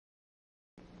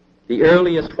The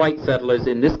earliest white settlers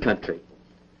in this country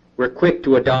were quick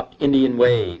to adopt Indian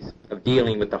ways of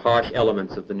dealing with the harsh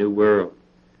elements of the New World.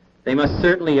 They must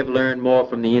certainly have learned more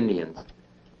from the Indians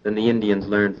than the Indians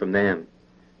learned from them.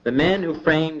 The men who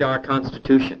framed our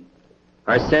Constitution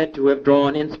are said to have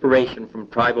drawn inspiration from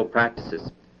tribal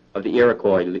practices of the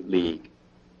Iroquois League,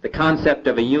 the concept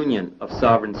of a union of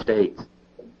sovereign states,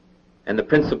 and the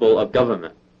principle of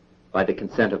government by the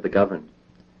consent of the governed.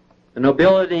 The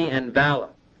nobility and valor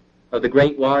of the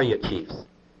great warrior chiefs,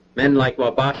 men like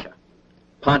Wabasha,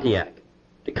 Pontiac,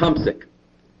 Tecumseh,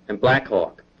 and Black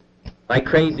Hawk, like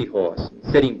Crazy Horse,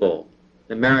 Sitting Bull,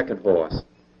 the American Horse,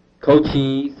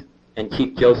 Cochise, and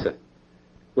Chief Joseph,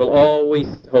 will always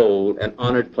hold an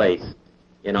honored place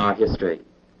in our history.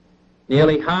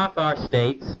 Nearly half our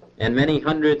states and many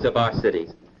hundreds of our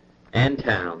cities and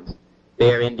towns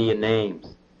bear Indian names.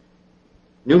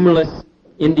 Numerous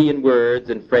Indian words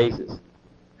and phrases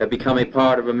have become a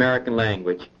part of American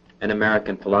language and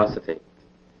American philosophy.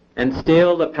 And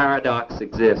still the paradox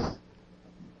exists.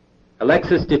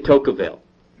 Alexis de Tocqueville,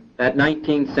 that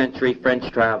 19th century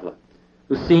French traveler,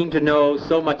 who seemed to know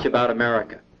so much about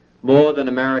America, more than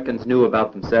Americans knew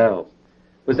about themselves,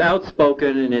 was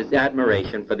outspoken in his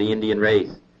admiration for the Indian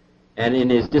race and in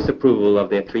his disapproval of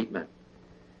their treatment.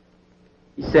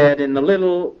 He said, "In the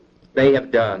little they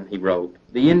have done," he wrote,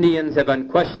 "the Indians have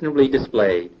unquestionably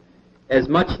displayed as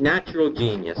much natural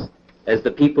genius as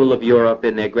the people of Europe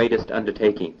in their greatest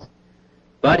undertakings.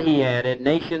 But," he added,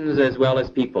 "nations as well as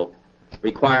people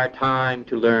require time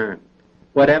to learn,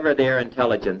 whatever their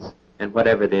intelligence and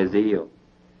whatever their zeal.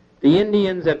 The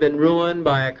Indians have been ruined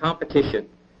by a competition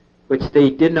which they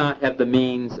did not have the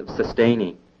means of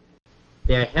sustaining.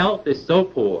 Their health is so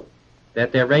poor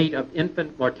that their rate of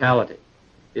infant mortality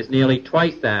is nearly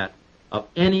twice that of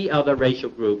any other racial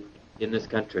group in this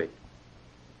country.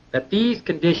 That these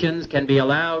conditions can be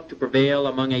allowed to prevail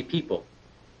among a people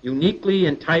uniquely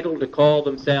entitled to call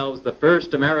themselves the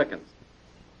first Americans,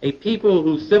 a people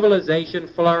whose civilization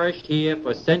flourished here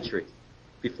for centuries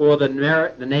before the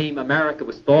name America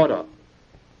was thought of,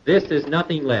 this is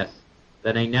nothing less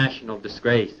than a national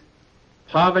disgrace.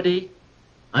 Poverty,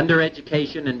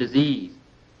 undereducation, and disease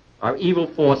are evil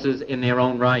forces in their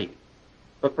own right,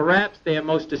 but perhaps their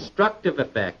most destructive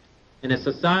effect in a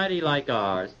society like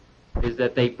ours is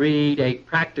that they breed a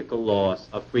practical loss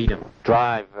of freedom."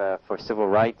 Drive for civil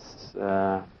rights,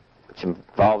 which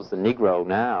involves the Negro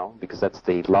now, because that's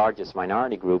the largest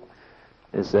minority group,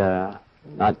 is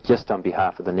not just on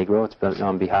behalf of the Negro, it's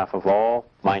on behalf of all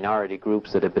minority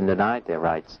groups that have been denied their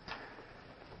rights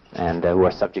and who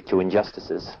are subject to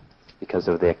injustices because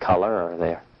of their color or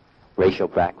their racial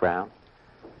background.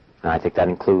 And I think that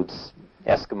includes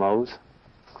Eskimos,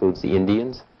 includes the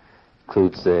Indians,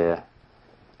 includes the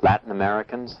Latin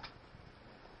Americans,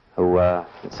 who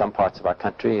in some parts of our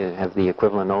country have the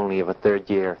equivalent only of a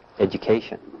third-year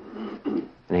education. And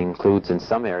it includes in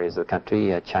some areas of the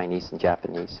country Chinese and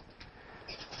Japanese.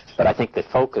 But I think the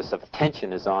focus of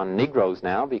attention is on Negroes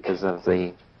now because of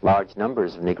the large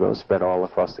numbers of Negroes spread all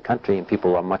across the country, and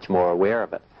people are much more aware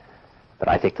of it. But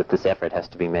I think that this effort has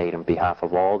to be made on behalf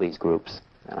of all these groups.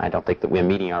 And I don't think that we're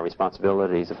meeting our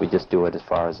responsibilities if we just do it as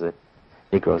far as the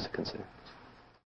Negroes are concerned.